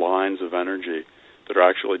those lines of energy that are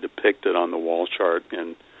actually depicted on the wall chart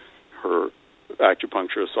in her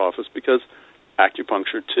acupuncturist's office, because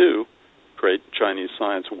acupuncture, too, great Chinese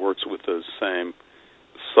science, works with those same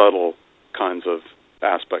subtle kinds of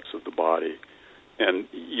aspects of the body. And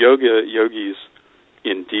yogis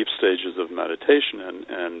in deep stages of meditation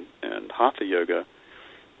and hatha yoga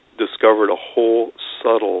discovered a whole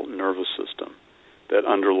subtle nervous system that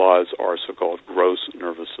underlies our so-called gross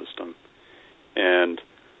nervous system. And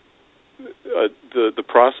the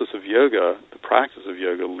process of yoga, the practice of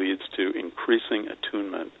yoga, leads to increasing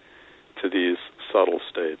attunement to these subtle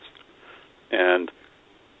states. And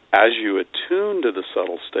as you attune to the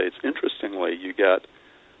subtle states, interestingly, you get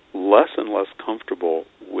less and less comfortable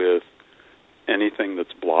with anything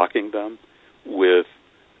that's blocking them, with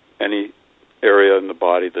any area in the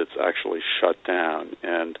body that's actually shut down.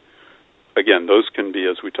 And again, those can be,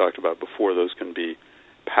 as we talked about before, those can be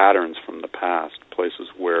patterns from the past, places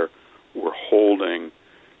where we're holding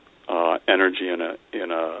energy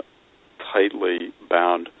in a tightly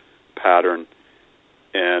bound pattern,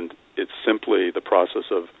 and it's simply the process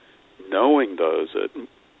of knowing those at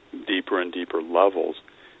deeper and deeper levels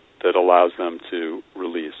that allows them to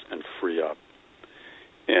release and free up.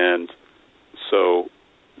 And so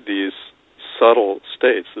these subtle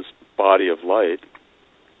states, this body of light,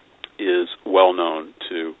 is well known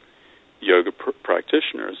to yoga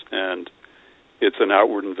practitioners, and it's an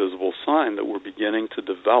outward and visible sign that we're beginning to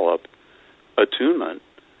develop attunement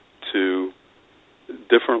to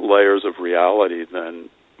different layers of reality than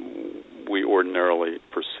we ordinarily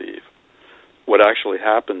perceive. What actually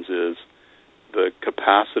happens is the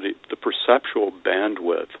capacity, the perceptual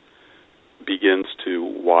bandwidth begins to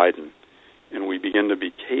widen, and we begin to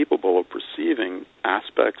be capable of perceiving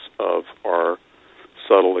aspects of our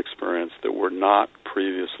subtle experience that were not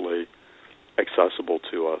previously accessible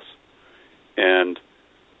to us. And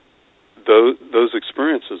those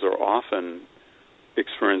experiences are often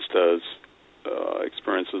experienced as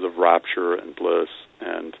experiences of rapture and bliss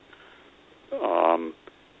and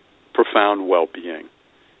profound well-being,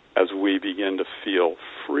 as we begin to feel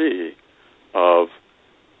free of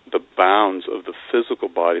the bounds of the physical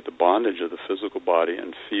body, the bondage of the physical body,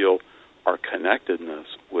 and feel our connectedness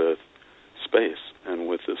with space and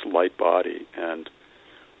with this light body. And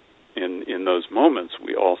in those moments,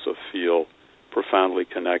 we also feel profoundly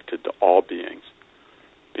connected to all beings,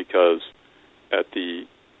 because at the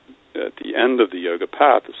end of the yoga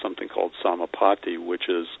path is something called samapatti, which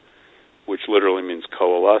literally means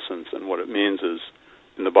coalescence. And what it means is,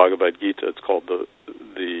 in the Bhagavad Gita, it's called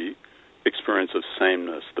the experience of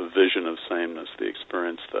sameness, the vision of sameness, the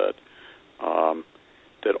experience that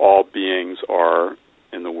all beings are,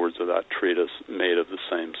 in the words of that treatise, made of the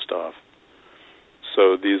same stuff.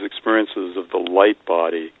 So these experiences of the light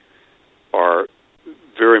body are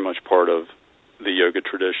very much part of the yoga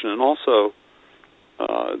tradition, and also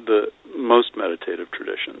the most meditative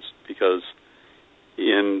traditions, because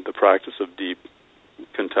in the practice of deep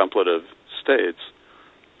contemplative states,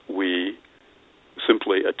 we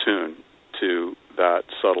simply attune to that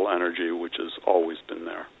subtle energy which has always been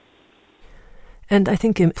there. And I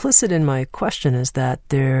think implicit in my question is that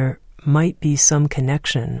there might be some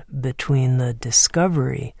connection between the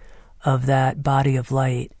discovery of that body of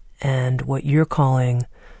light and what you're calling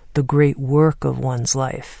the great work of one's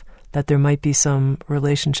life, that there might be some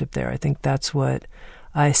relationship there. I think that's what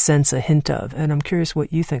I sense a hint of, and I'm curious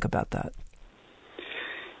what you think about that.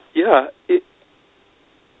 Yeah,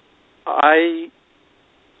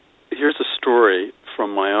 here's a story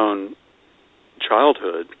from my own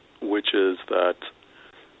childhood, which is that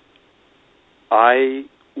I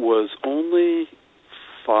was only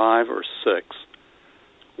 5 or 6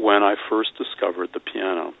 when I first discovered the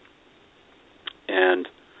piano. And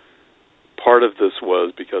part part of this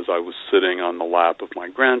was because I was sitting on the lap of my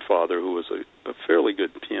grandfather, who was a fairly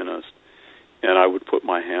good pianist, and I would put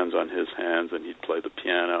my hands on his hands, and he'd play the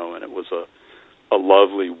piano, and it was a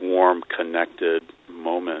lovely, warm, connected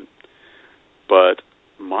moment. But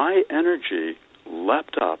my energy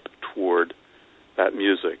leapt up toward that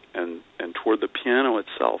music and toward the piano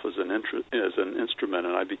itself as an instrument,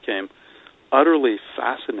 and I became utterly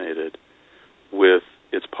fascinated with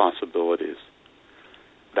its possibilities.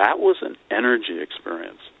 That was an energy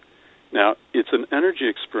experience. Now, it's an energy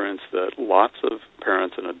experience that lots of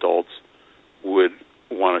parents and adults would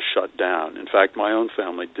want to shut down. In fact, my own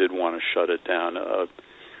family did want to shut it down.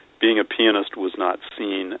 Being a pianist was not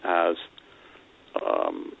seen as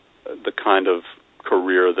the kind of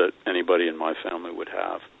career that anybody in my family would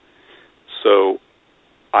have. So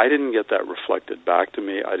I didn't get that reflected back to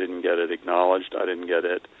me. I didn't get it acknowledged. I didn't get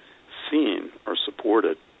it seen or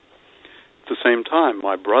supported. At the same time,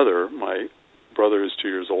 my brother is 2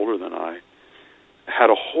 years older than I, had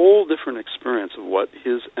a whole different experience of what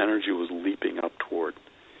his energy was leaping up toward.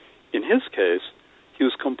 In his case, he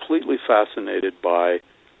was completely fascinated by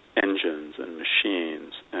engines and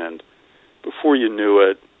machines, and before you knew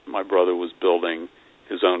it, my brother was building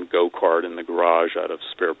his own go-kart in the garage out of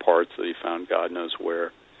spare parts that he found God knows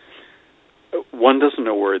where. One doesn't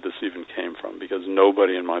know where this even came from, because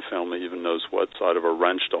nobody in my family even knows what side of a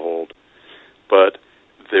wrench to hold. But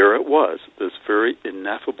there it was, this very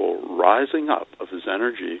ineffable rising up of his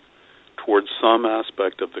energy towards some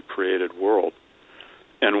aspect of the created world.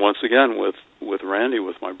 And once again, with Randy,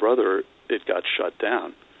 with my brother, it got shut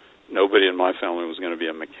down. Nobody in my family was going to be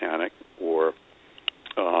a mechanic, or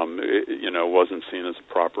wasn't seen as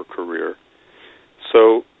a proper career.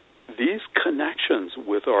 So these connections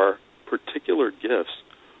with our particular gifts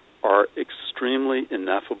are extremely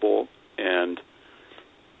ineffable, and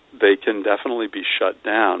they can definitely be shut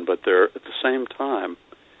down, but they're, at the same time,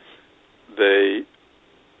 they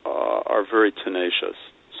are very tenacious.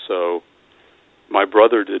 So my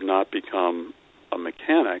brother did not become a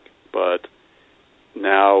mechanic, but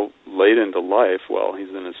now, late into life, well, he's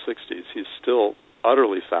in his 60s, he's still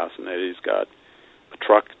utterly fascinated. He's got a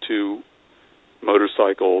truck, 2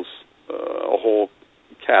 motorcycles, a whole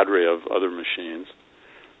cadre of other machines.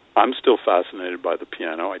 I'm still fascinated by the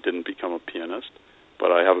piano. I didn't become a pianist,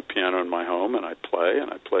 but I have a piano in my home, and I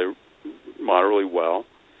play moderately well.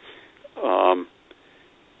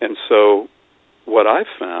 And so what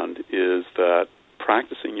I've found is that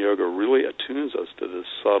practicing yoga really attunes us to this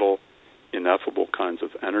subtle, ineffable kinds of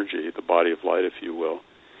energy, the body of light, if you will,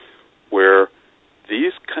 where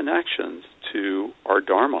these connections to our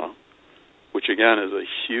Dharma, which again is a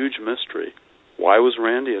huge mystery. Why was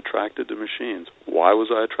Randy attracted to machines? Why was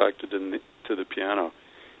I attracted to the piano?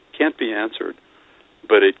 Can't be answered,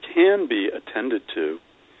 but it can be attended to.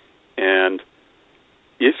 And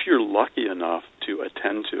if you're lucky enough to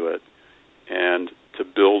attend to it and to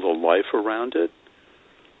build a life around it,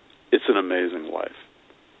 it's an amazing life,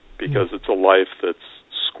 because it's a life that's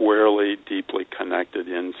squarely, deeply connected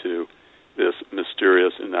into this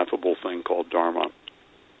mysterious, ineffable thing called Dharma.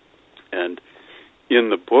 And in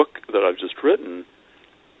the book that I've just written,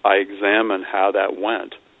 I examine how that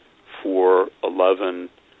went for 11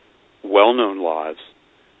 well-known lives,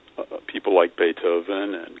 people like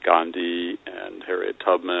Beethoven and Gandhi and Harriet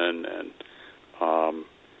Tubman and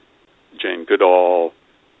Jane Goodall,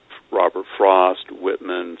 Robert Frost,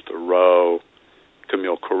 Whitman, Thoreau,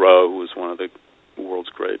 Camille Corot, who was one of the world's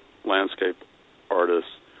great landscape artists,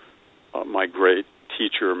 my great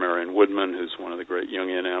teacher, Marion Woodman, who's one of the great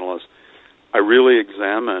Jungian analysts. I really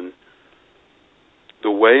examine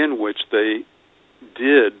the way in which they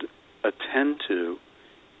did attend to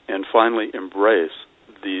and finally embrace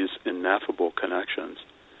these ineffable connections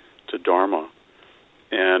to Dharma,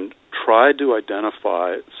 and tried to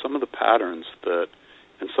identify some of the patterns that,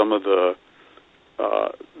 and some of the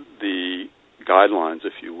guidelines,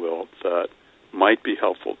 if you will, that might be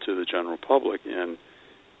helpful to the general public in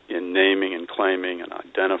naming and claiming and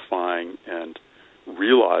identifying and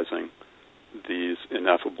realizing these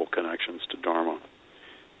ineffable connections to Dharma.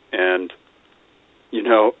 And,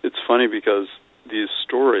 it's funny because these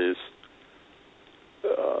stories,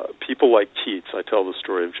 people like Keats, I tell the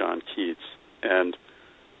story of John Keats, and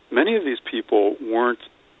many of these people weren't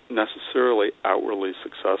necessarily outwardly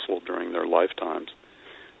successful during their lifetimes,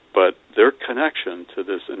 but their connection to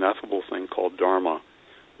this ineffable thing called Dharma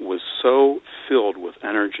was so filled with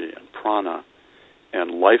energy and prana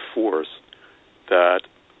and life force that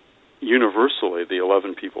universally the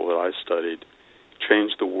 11 people that I studied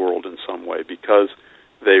changed the world in some way, because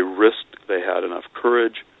they had enough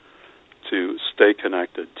courage to stay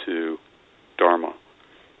connected to Dharma.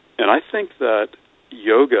 And And I think that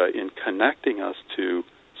yoga, in connecting us to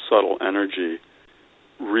subtle energy,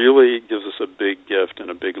 really gives us a big gift and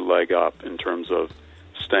a big leg up in terms of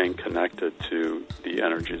staying connected to the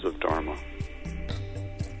energies of Dharma.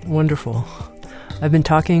 Wonderful. I've been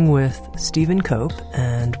talking with Stephen Cope,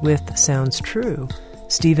 and with Sounds True,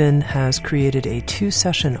 Stephen has created a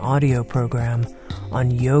 2-session audio program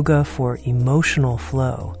on yoga for emotional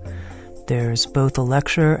flow. There's both a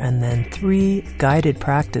lecture and then 3 guided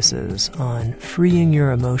practices on freeing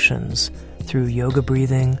your emotions through yoga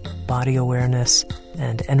breathing, body awareness,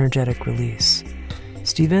 and energetic release.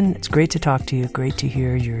 Stephen, it's great to talk to you. Great to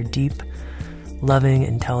hear your deep, loving,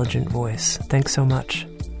 intelligent voice. Thanks so much.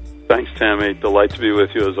 Thanks, Tami. Delight to be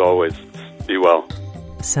with you as always. Be well.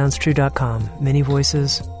 SoundsTrue.com. Many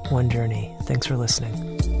voices, one journey. Thanks for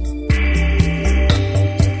listening.